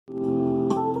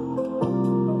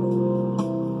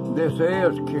This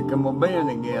is Kicking My Ben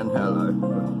again. Hello.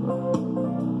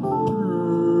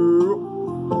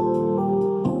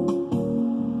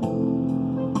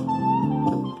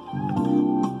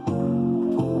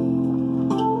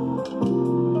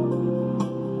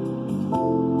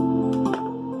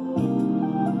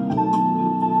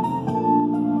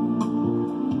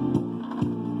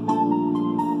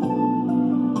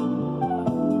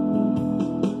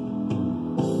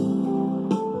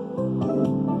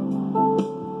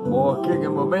 Boy,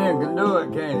 Kicking My Ben can do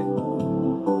it, can't he?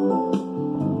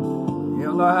 You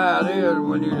know how it is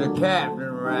when you're the captain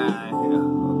around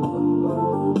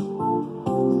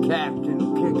here. Captain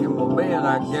Kicking My Ben,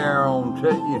 I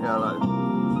guarantee you, hello.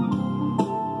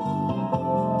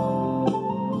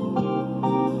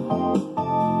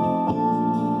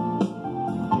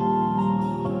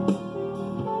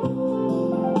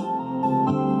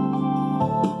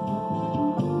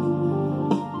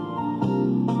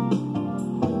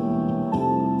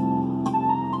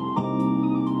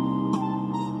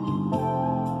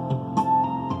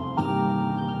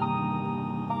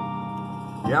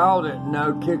 Y'all didn't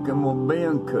know Kicking My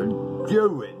Ben could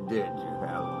do it, did you?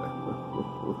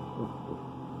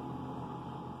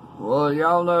 Well,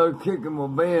 y'all know Kicking My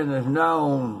Ben is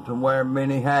known to wear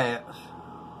many hats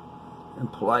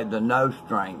and play the nose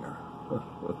stringer.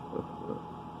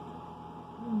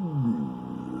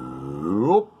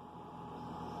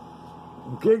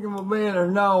 Kicking My Ben is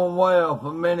known well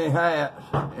for many hats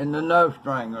and the nose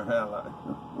stringer, hello.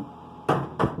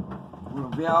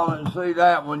 If y'all didn't see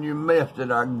that when you missed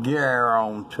it, I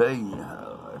guarantee you.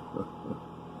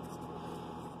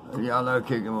 Y'all know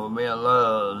Kicking My Ben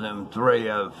loves them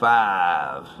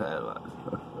 305s. Hello.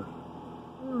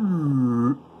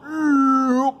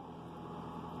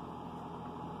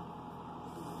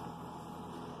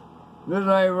 This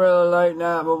ain't really late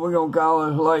night, but we're going to call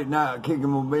this late night Kicking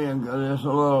My Ben because it's a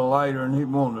little later and he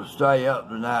wanted to stay up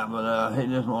tonight, but he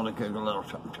just wanted to kick a little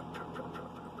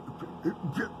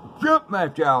jump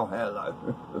at y'all. Hello.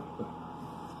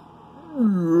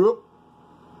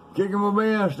 Kicking My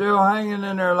Ben still hanging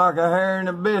in there like a hair in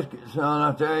a biscuit, son.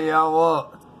 I tell y'all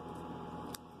what.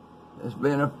 It's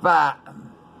been a fight.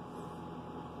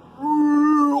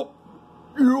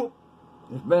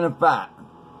 It's been a fight.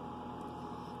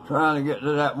 Trying to get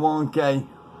to that 1K.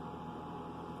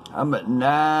 I'm at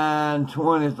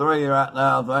 923 right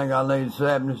now. I think I need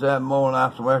 77 more, and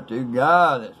I swear to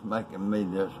God, it's making me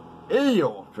just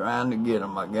ill trying to get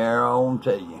them. I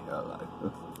guarantee you. Hello.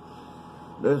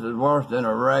 This is worse than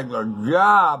a regular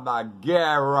job, I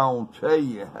guarantee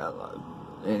you. Hello.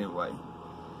 Anyway,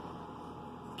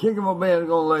 Kicking My Ben is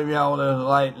going to leave y'all with this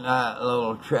late night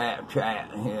little chat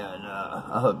here, and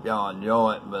I hope y'all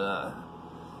enjoy it, but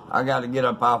I got to get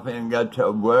up off here and go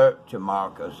to work tomorrow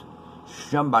because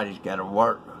somebody's got to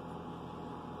work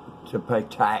to pay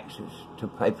taxes, to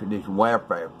pay for these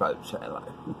welfare folks. Hello.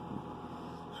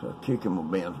 So Kicking My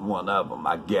Ben's one of them,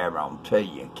 I guarantee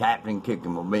you. Captain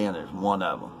Kicking My Ben is one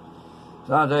of them.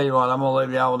 So I'll tell you what, I'm going to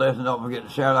leave y'all with this, and don't forget to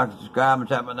share, like, and subscribe, and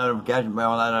tap my notification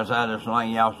bell on the other side to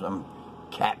sling y'all some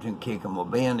Captain Kicking My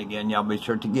Ben again. Y'all be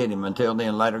sure to get him. Until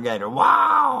then, later, Gator.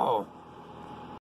 Wow!